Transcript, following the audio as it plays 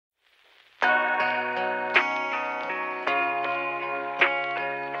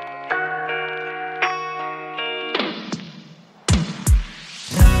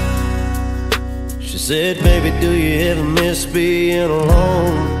said, baby, do you ever miss being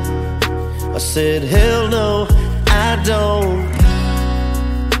alone? I said, hell no, I don't.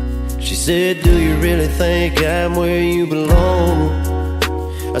 She said, do you really think I'm where you belong?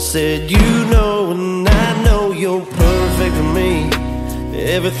 I said, you know and I know you're perfect for me,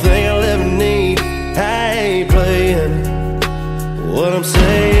 everything I'll ever need. I ain't playing what I'm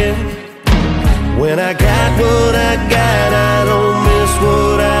saying. When I got what I got, I don't miss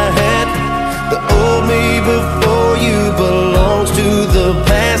what I had. The old me before you belongs to the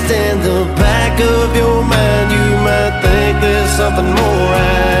past. In the back of your mind, you might think there's something more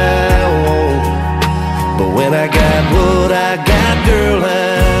I want, but when I got what I got, girl, I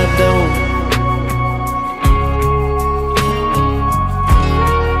don't.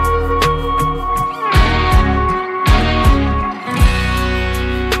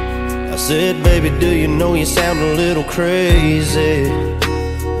 I said, baby, do you know you sound a little crazy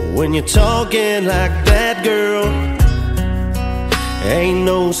when you're talking like that, girl? Ain't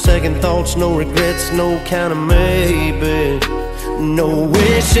no second thoughts, no regrets, no kind of maybe, no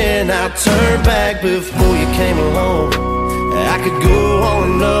wishing I'd turn back before you came along. I could go on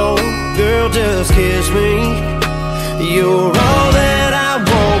and on, girl, just kiss me. You're all that I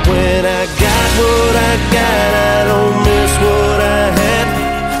want. When I got what I got, I don't miss what I had.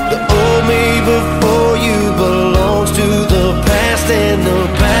 The old me before you belongs to the past. In the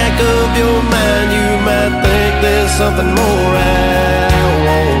back of your mind, you might think there's something more I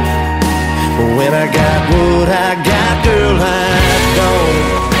want, but when I got what I got, girl, I don't.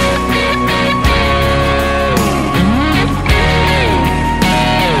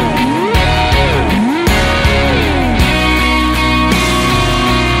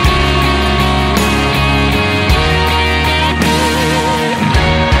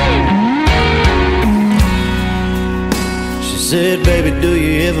 Said, baby, do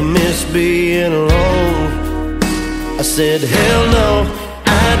you ever miss being alone? I said, hell no,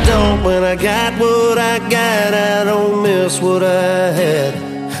 I don't. When I got what I got, I don't miss what I had.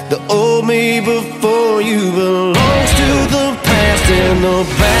 The old me before you belongs to the past. In the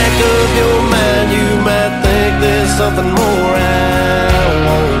back of your mind, you might think there's something more I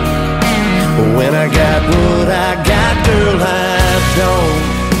want, but when I got what I got, girl, I don't.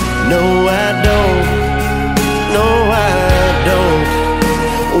 No, I don't. No, I don't.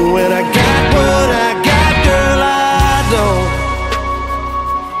 When I got what I got, girl, I don't.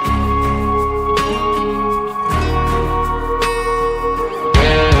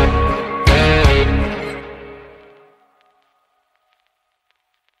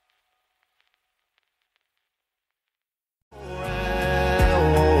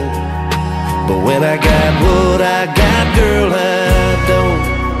 But when I got what I got, girl, I don't.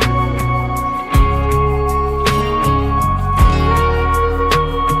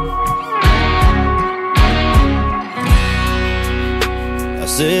 I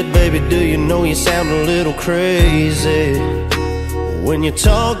said, baby, do you know you sound a little crazy when you're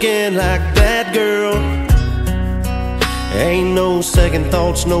talking like that, girl? Ain't no second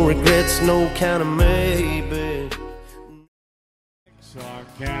thoughts, no regrets, no kind of maybe.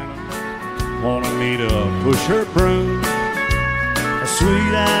 Wanted me to push her broom. A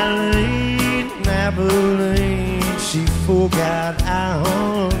sweet Eileen, Abilene, she forgot I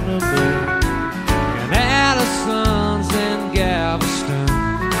owned the moon. And Allison's in Galveston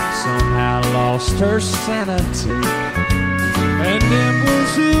somehow lost her sanity. And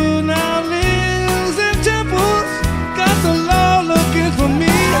Dimples, who now